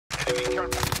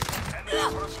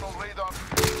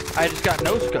I just got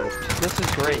no scoped. This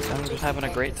is great. I'm just having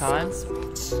a great time.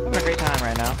 Having a great time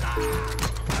right now.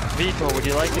 Vito, would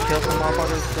you like to kill some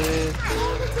motherfuckers, please?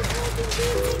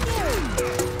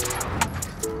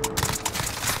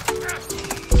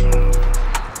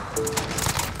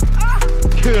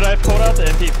 Dude, I pulled out the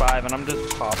MP5 and I'm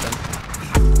just popping.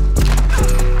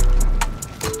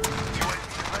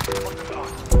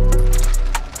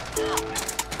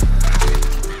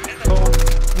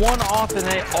 One off and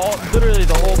they all, literally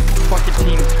the whole fucking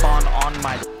team spawned on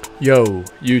my... Yo,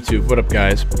 YouTube, what up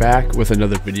guys? Back with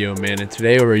another video, man, and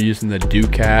today we're using the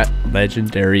Ducat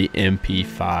legendary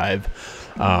MP5.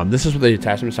 This is what the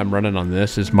attachments I'm running on.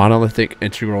 This is monolithic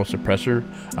integral suppressor,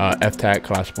 FTAC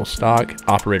collapsible stock,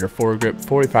 operator foregrip,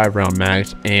 45 round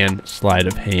mags, and sleight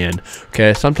of hand.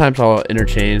 Okay, sometimes I'll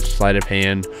interchange sleight of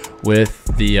hand with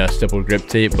the stippled grip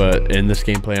tape, but in this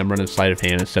gameplay I'm running sleight of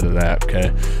hand instead of that.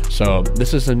 Okay, so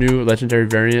this is a new legendary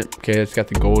variant. Okay, it's got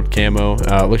the gold camo.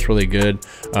 It looks really good.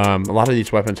 A lot of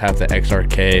these weapons have the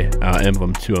XRK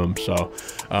emblem to them, so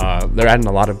they're adding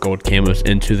a lot of gold camos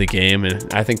into the game,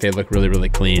 and I think they look really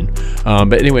clean.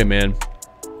 But anyway, man,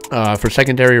 for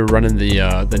secondary we're running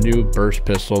the new burst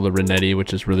pistol, the Renetti,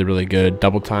 which is really good.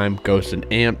 Double time, ghost, and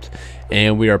amped,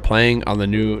 and we are playing on the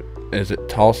new, is it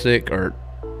Talsic or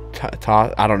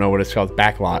I don't know what it's called,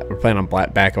 backlot. We're playing on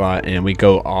backlot, and we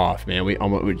go off, man. We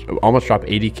almost drop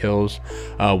 80 kills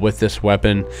with this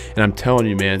weapon, and I'm telling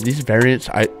you, man, these variants,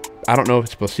 I don't know if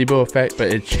it's placebo effect, but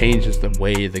it changes the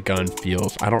way the gun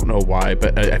feels. I don't know why,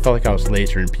 but I felt like I was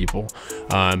lasering people,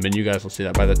 and you guys will see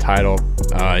that by the title.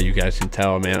 You guys can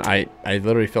tell, man. I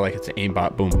literally feel like it's an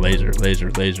aimbot, boom, laser.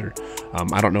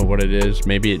 I don't know what it is.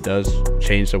 Maybe it does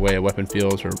change the way a weapon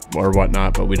feels or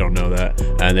whatnot, but we don't know that,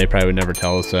 and they probably would never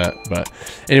tell us that. But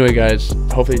anyway, guys,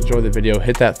 hopefully you enjoyed the video.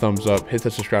 Hit that thumbs up, hit the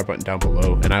subscribe button down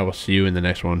below, and I will see you in the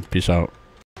next one. Peace out.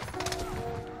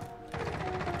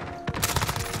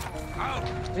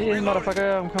 Hey,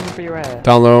 motherfucker, I'm coming for your ass.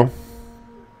 Down low.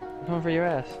 I'm coming for your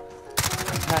ass.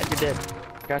 Pat, you're dead.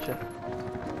 Gotcha.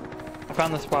 I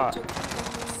found the spot.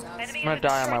 I'm gonna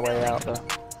die on my way out, though.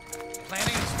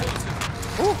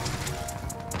 Ooh!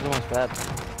 That was almost bad.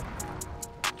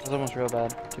 That was almost real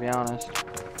bad, to be honest.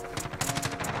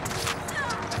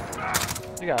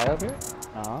 There's a guy up here?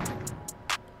 Aw.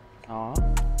 Aw.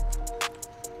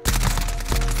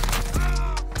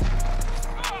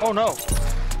 Oh no!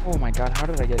 Oh my god, how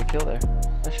did I get a kill there?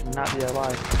 I should not be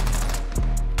alive.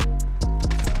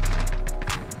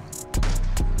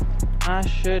 I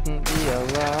shouldn't be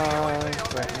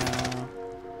alive right now.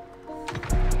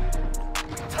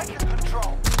 Taking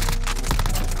control.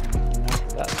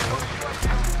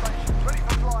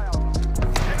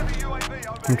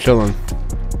 I'm chilling.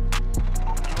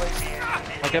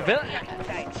 Like a villain?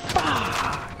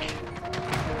 Fuck!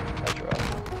 That's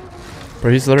rough.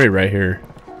 Bro, he's literally right here.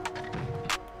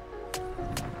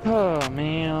 Oh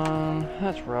man,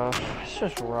 that's rough. It's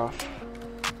just rough.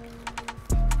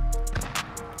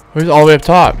 He's all the way up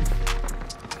top.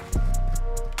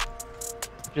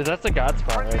 Dude, that's a god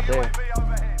spot right there.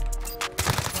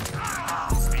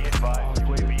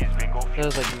 That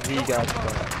is like the god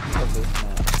spot of this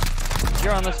map.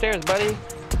 You're on the stairs, buddy.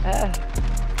 Ah.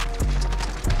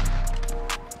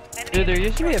 Dude, there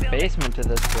used to be a basement to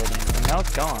this building, and now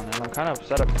it's gone, and I'm kind of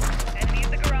upset about it. Enemy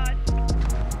in the garage.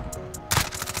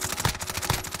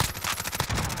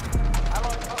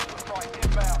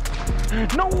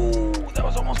 No, that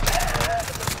was almost bad.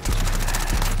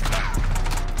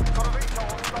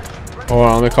 Hold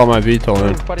on, let me call my VTOL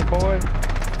in. Buddy boy.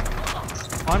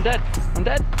 Oh, I'm dead. I'm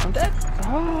dead. I'm dead.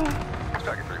 Oh.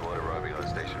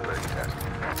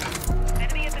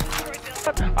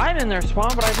 I'm in their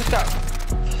spawn, but I just got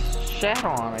shat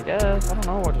on, I guess. I don't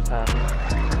know what just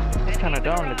happened. It's kind of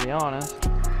dumb, to be honest.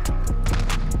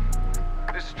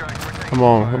 Come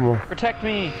on. Protect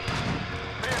me.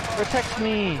 Protect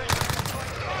me.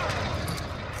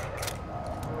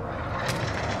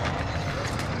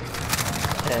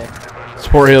 Okay.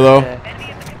 Support helo. Okay.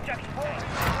 Enemy in the construction point.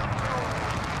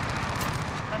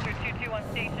 Hunter 2-2 on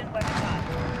station, weapon hot.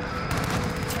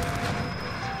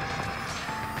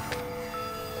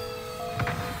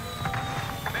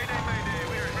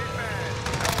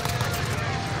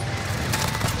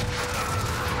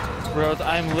 Bros,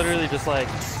 I'm literally just like,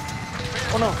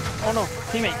 oh no,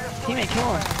 teammate, kill him.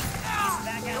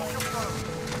 Back alley.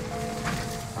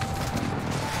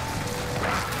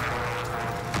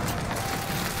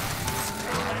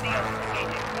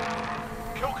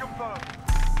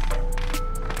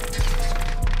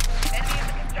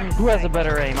 Who has a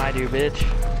better aim? I do, bitch.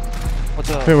 What's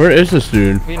up? Hey, where is this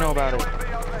dude? What do you know about it? I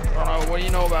don't know. What do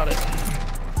you know about it?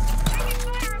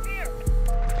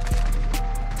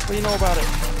 do you know about it?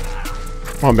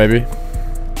 Come on, baby.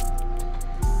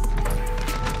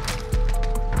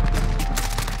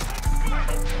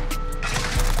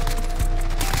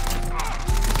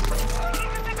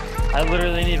 I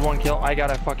literally need 1 kill. I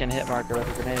got a fucking hit marker with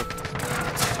a grenade.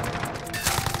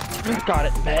 Got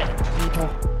it, bet. People.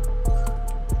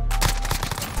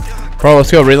 Bro,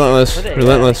 let's go. Relentless. Where they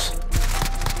Relentless.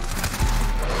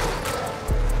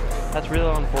 That's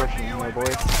real unfortunate, my boy.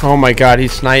 Oh my god, he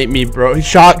sniped me, bro. He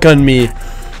shotgunned me.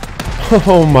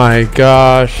 Oh my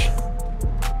gosh.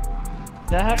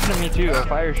 That happened to me too, a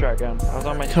fire shotgun. I was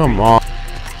on my Come street. on.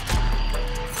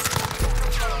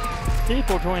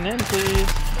 People join in, please.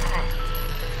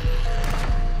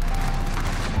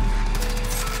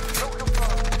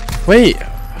 Wait.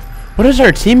 What is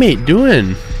our teammate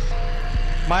doing?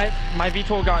 My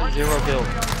VTOL got 0 kills.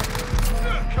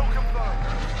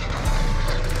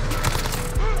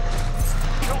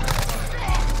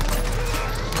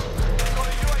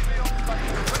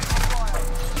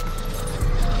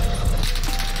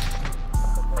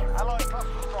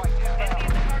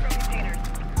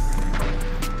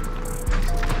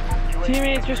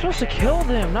 Teammates, you're supposed to kill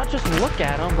them, not just look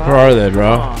at them. Where are they,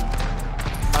 bro?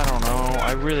 I don't know.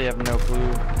 I really have no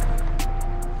clue.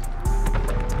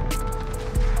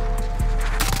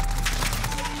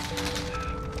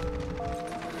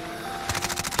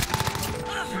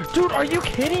 Dude, are you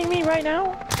kidding me right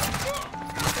now?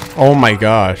 Oh my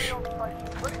gosh.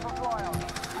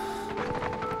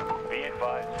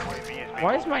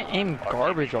 Why is my aim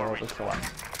garbage all of a sudden?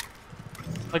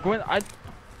 Like when I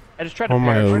just tried to. Oh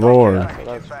my parachute, lord.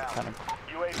 that's kind of...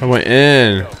 I went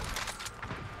in.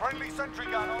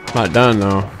 Not done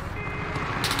though.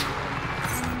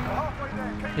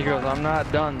 He goes, I'm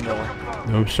not done though.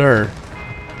 No sir.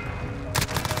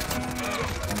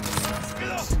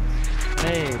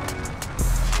 Nade.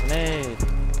 Nade.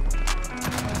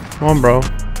 Come on, bro.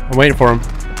 I'm waiting for him.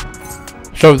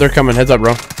 Show, they're coming. Heads up,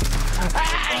 bro.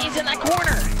 Ah, he's in that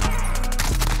corner.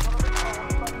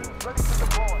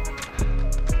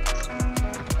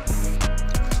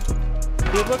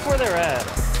 Dude, look where they're at.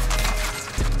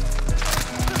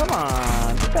 Come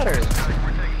on, do better.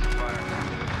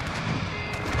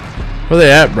 Where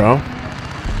they at, bro?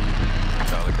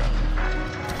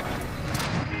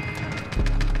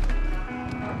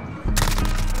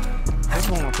 There's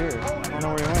one up here. I don't know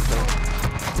where he went though.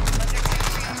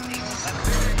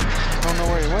 I don't know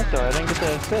where he went though. I didn't get the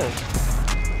assist.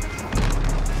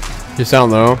 You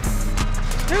sound low.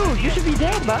 Dude, you should be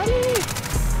dead, buddy.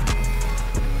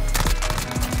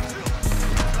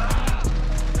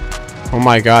 Oh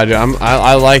my god, dude,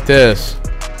 I like this.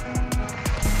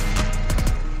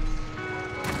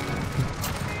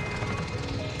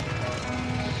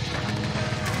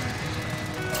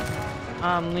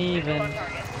 I'm leaving.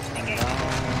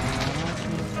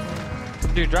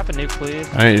 Dude, drop a nuke, please.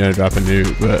 I ain't gonna drop a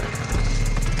nuke, but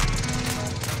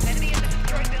Enemy in the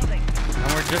destroyed building.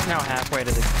 And we're just now halfway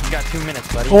to this. You got 2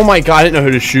 minutes, buddy. oh my god, I didn't know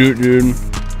who to shoot, dude.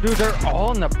 Dude, they're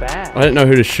all in the back. I didn't know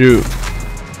who to shoot.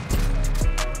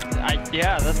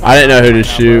 Yeah, that's. I didn't know who to right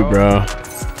now, shoot, bro.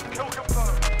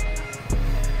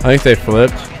 I think they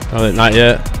flipped. Oh, not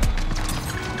yet.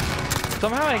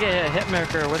 Somehow I get a hit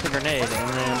marker with a grenade, and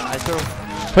then I throw.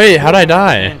 Wait, how'd I at the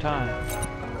die? same time.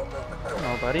 I don't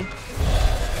know, buddy.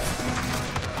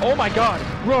 Oh my god,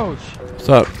 Roach! What's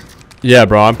up? Yeah,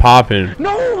 bro, I'm popping.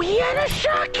 No, he had a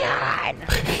shotgun!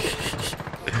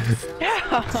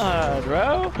 Yeah,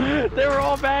 bro. They were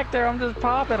all back there. I'm just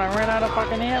popping. I ran out of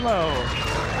fucking ammo.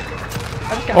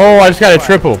 I just got a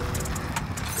triple.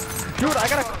 Dude, I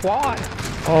got a quad.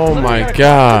 Oh Literally my got a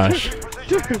gosh. quad.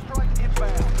 Dude.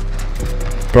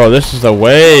 Bro, this is a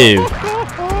wave.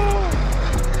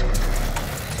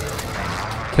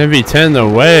 10v10 the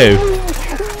wave.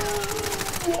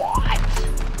 What?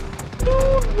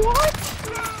 Dude, what?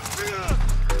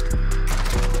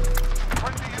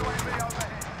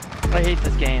 I hate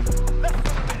this game.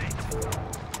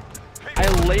 I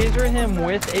laser him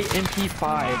with a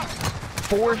MP5.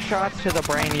 4 shots to the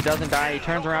brain, he doesn't die. He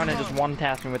turns around and just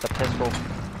one-taps me with a pistol.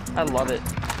 I love it.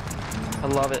 I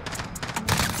love it.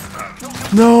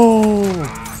 No.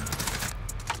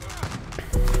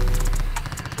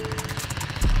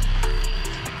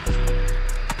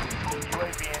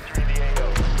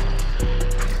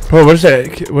 Bro, what is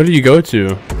that? What do you go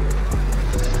to?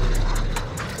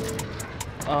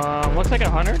 Looks like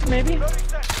 100 maybe?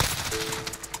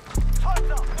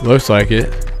 Looks like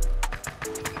it.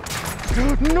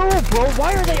 No, bro,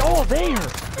 why are they all there?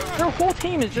 Their whole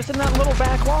team is just in that little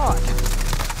back lot.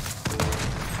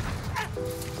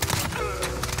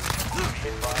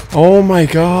 Oh my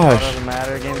gosh. Doesn't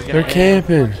matter, game's gonna They're end.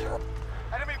 camping.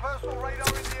 Enemy personal radar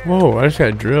in the Whoa, I just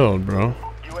got drilled, bro.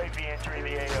 UAV entering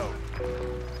the AO.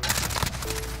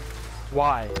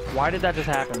 Why? Why did that just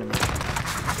happen to me?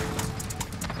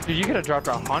 Dude, you could have dropped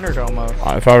 100 almost.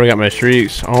 If I would've got my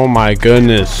streaks, oh my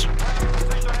goodness.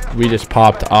 We just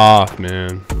popped off,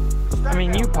 man. I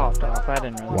mean, you popped off. I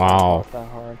didn't really Wow. pop off that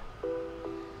hard.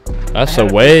 That's I a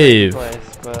had wave. place,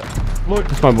 but look,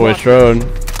 That's my boy watch Strode.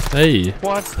 Hey. this.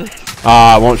 Watch this.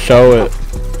 Ah, I won't show it.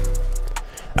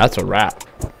 That's a wrap.